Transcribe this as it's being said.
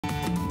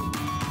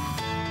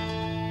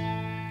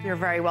You're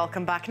very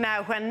welcome back.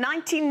 Now, when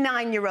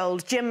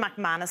 99-year-old Jim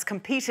McManus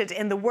competed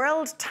in the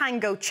World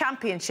Tango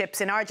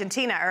Championships in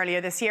Argentina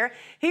earlier this year,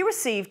 he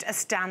received a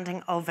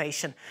standing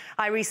ovation.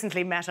 I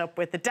recently met up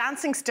with the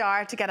dancing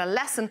star to get a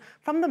lesson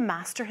from the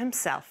master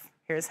himself.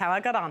 Here's how I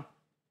got on.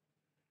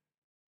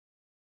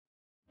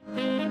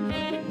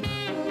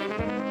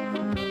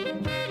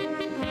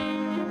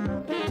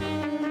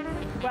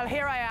 Well,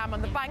 here I am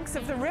on the banks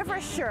of the River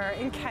Suir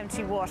in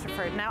County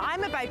Waterford. Now,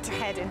 I'm about to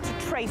head into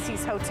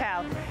Tracy's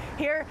Hotel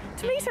here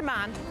to meet a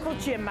man called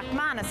Jim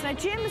McManus. Now,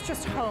 Jim is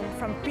just home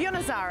from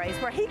Buenos Aires,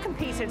 where he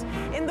competed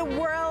in the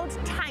World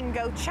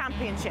Tango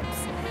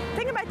Championships. The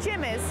thing about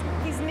Jim is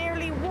he's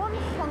nearly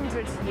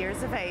 100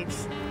 years of age.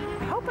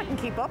 I hope I can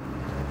keep up.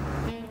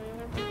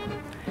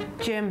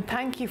 Jim,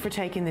 thank you for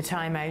taking the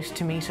time out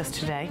to meet us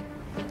today.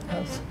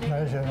 That's a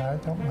pleasure, I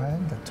don't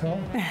mind at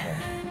all.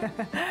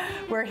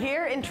 We're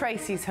here in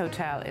Tracy's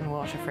Hotel in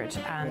Waterford,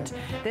 and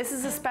this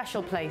is a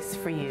special place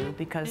for you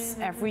because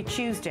every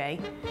Tuesday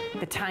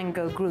the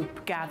Tango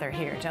group gather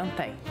here, don't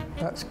they?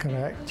 That's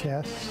correct,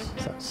 yes,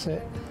 that's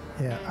it.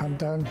 Yeah, I'm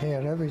down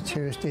here every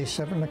Tuesday,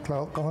 7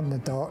 o'clock on the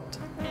dot.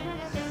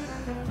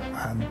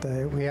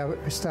 And we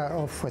start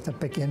off with a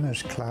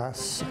beginner's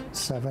class at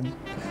 7.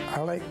 I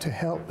like to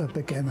help the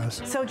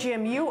beginners. So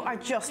Jim, you are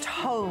just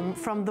home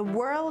from the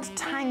World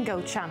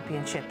Tango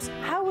Championships.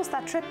 How was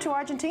that trip to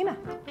Argentina?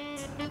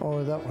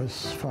 Oh, that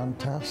was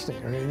fantastic,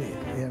 really.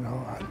 You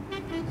know,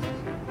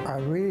 I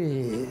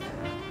really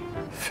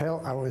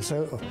felt I was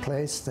out of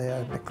place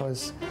there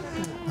because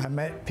I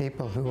met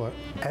people who were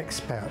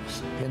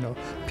experts, you know,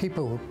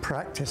 people who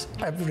practice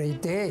every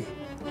day.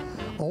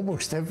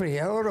 Almost every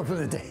hour of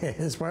the day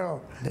as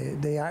well.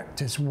 They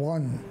act as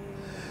one.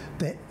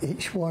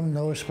 Each one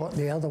knows what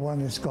the other one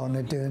is going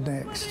to do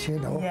next, you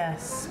know.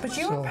 Yes, but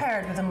you were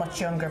paired with a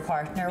much younger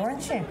partner,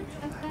 weren't you?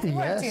 You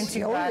weren't doing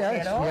too badly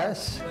at all.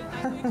 Yes.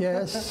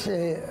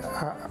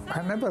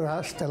 I never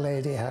asked the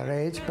lady her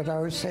age, but I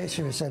would say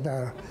she was in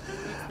her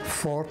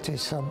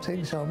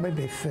 40-somethings or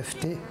maybe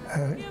 50.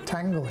 A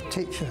tango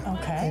teacher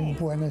in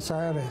Buenos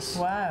Aires.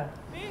 Wow.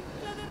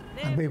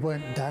 And we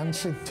went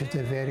dancing to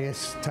the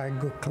various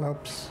tango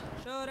clubs.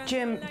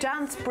 Jim,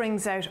 dance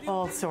brings out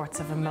all sorts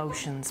of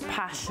emotions,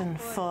 passion,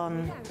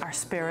 fun, our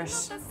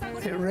spirit.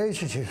 It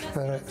raises your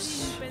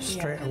spirits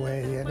straight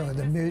away, you know,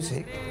 the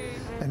music.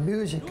 The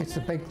music is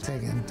the big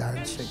thing in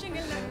dancing.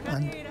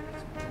 And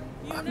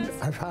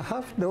I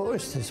have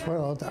noticed as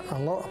well that a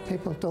lot of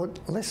people don't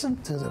listen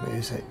to the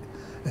music.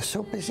 They're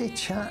so busy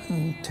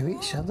chatting to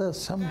each other,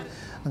 and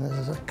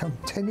there's a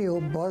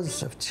continual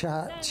buzz of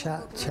chat.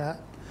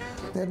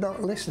 They're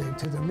not listening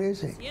to the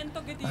music,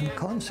 and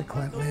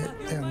consequently,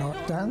 they're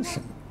not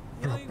dancing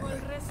properly.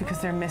 Because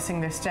they're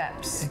missing their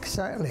steps.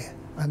 Exactly,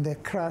 and they're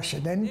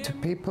crashing into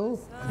people,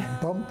 and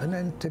bumping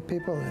into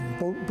people,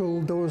 and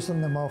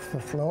bulldozing them off the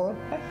floor.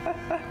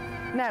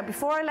 Now,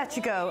 before I let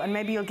you go, and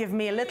maybe you'll give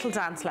me a little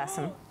dance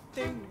lesson,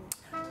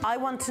 I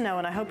want to know,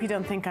 and I hope you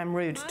don't think I'm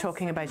rude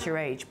talking about your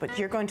age, but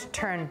you're going to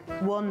turn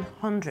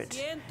 100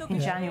 in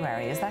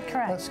January, is that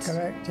correct? That's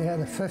correct, yeah,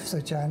 the 5th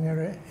of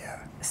January,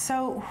 yeah.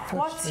 So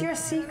what's your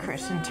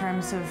secret in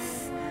terms of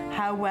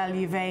how well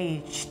you've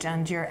aged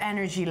and your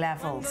energy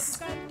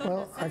levels?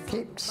 Well, I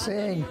keep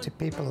saying to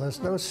people there's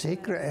no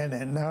secret in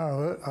it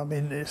now. I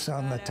mean, it's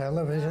on the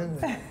television.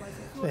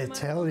 They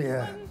tell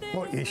you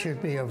what you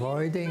should be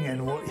avoiding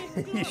and what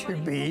you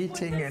should be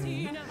eating,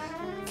 and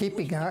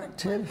keeping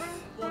active,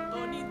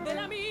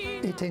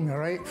 eating the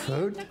right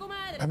food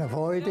and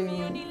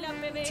avoiding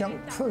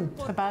junk food.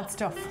 The bad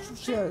stuff.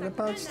 Yeah, the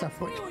bad stuff,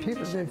 which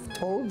people have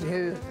told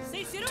you,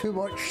 too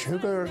much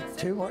sugar,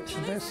 too much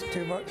of this,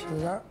 too much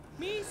of that.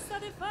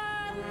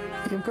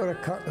 You've got to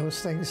cut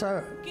those things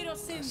out.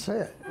 That's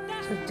it.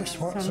 Just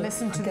watch so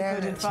listen to again,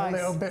 the good advice.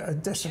 It's a little bit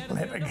of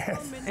discipline again.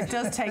 It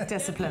does take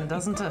discipline,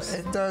 doesn't it?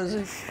 It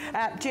does.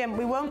 Jim,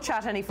 we won't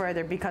chat any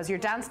further because your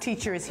dance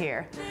teacher is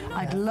here.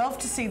 I'd love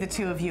to see the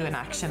two of you in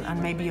action,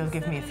 and maybe you'll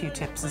give me a few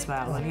tips as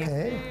well, will you?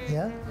 Okay,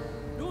 yeah.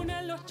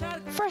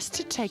 First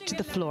to take to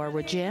the floor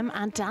were Jim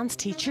and dance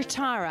teacher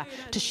Tara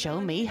to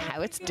show me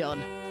how it's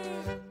done.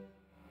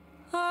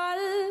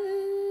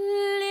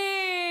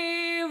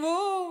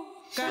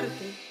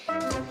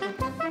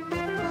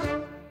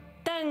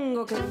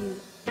 Tango querido,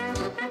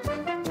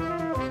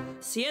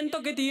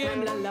 siento que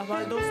tiemblan las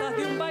baldosas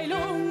de un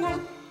bailongo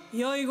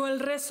y oigo el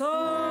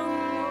rezongo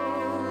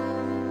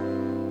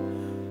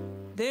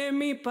de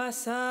mi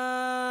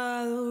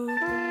pasado.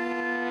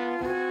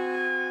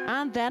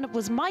 And then it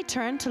was my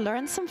turn to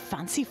learn some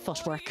fancy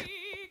footwork.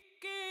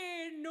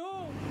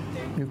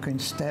 You can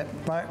step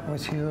back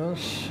with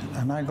yours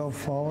and I go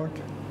forward,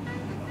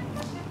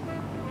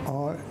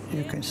 or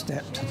you can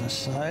step to the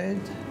side,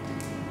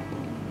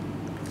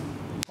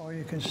 or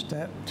you can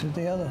step to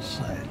the other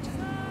side.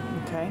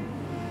 Okay.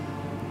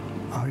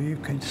 Or you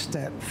can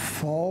step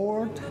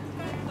forward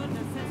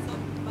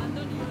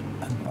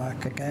and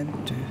back again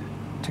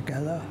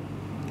together.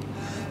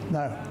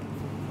 Now,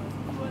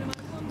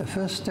 the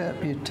first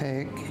step you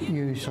take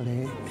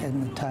usually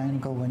in the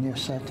tango when you're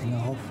setting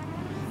off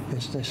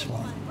is this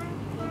one.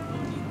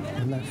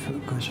 The left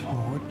foot goes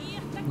forward.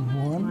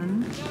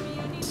 1,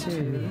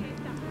 2,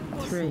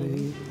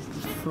 3,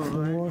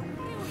 4,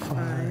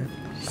 5,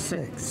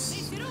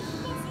 6.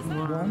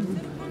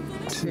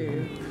 1,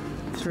 2,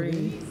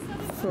 3,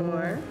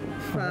 4,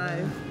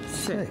 5,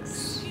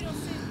 6.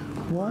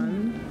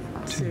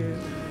 1, 2,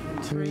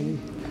 3,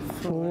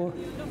 4,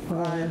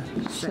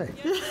 5, 6.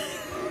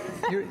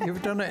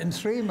 You've done it in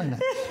 3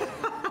 minutes.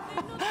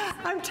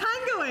 I'm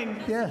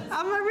tangoing. Yeah.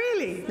 Am I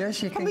really?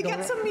 Yes, you can. Can we go get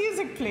right- some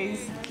music,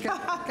 please?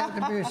 Get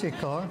the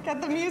music on.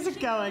 Get the music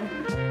going.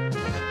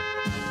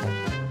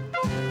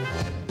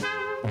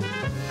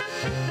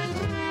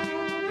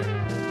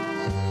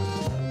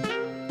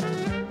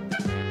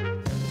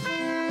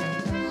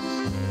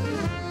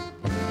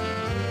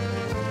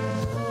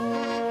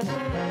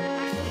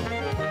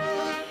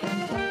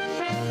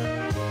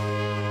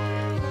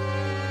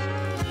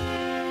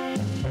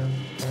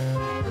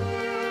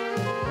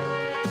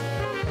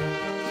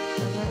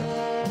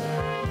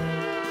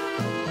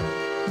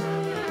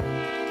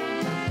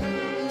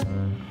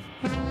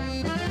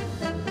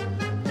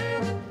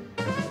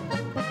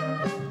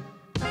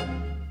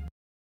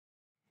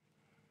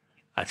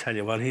 I tell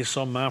you what, he's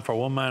some man for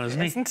one man, isn't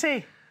he? Isn't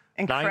he?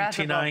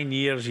 Incredible. 99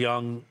 years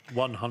young,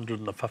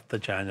 105th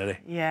of January.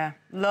 Yeah,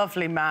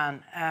 lovely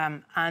man.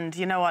 And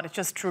you know what? It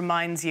just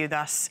reminds you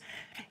that,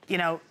 you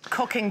know,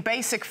 cooking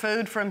basic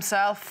food for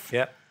himself.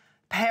 Yeah.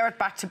 Pare it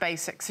back to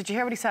basics. Did you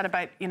hear what he said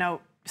about, you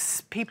know,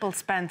 people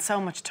spend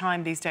so much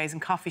time these days in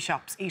coffee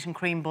shops eating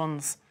cream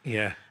buns.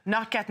 Yeah.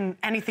 Not getting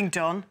anything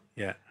done.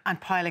 Yeah. And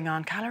piling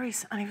on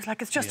calories. And he was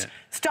like, it's just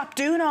stop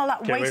doing all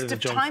that Get rid waste of the of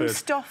junk time food.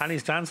 stuff. And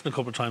he's dancing a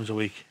couple of times a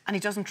week. And he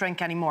doesn't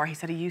drink anymore. He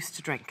said he used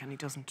to drink and he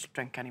doesn't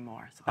drink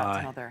anymore. So that's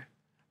another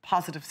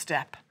positive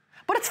step.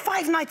 But it's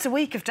 5 nights a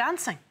week of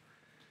dancing.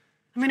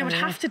 I mean, it would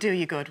have to do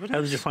you good, wouldn't it?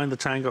 How did you find the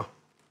tango?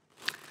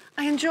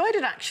 I enjoyed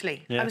it,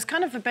 actually. Yeah. I was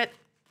kind of a bit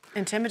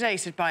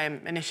intimidated by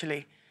him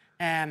initially.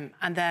 And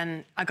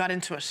then I got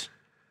into it.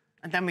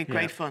 And then we had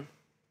great fun.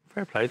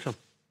 Fair play to him.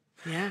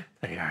 Yeah.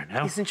 There you are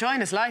now. He's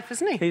enjoying his life,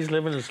 isn't he? He's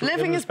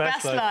living his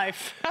best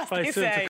life, as they say.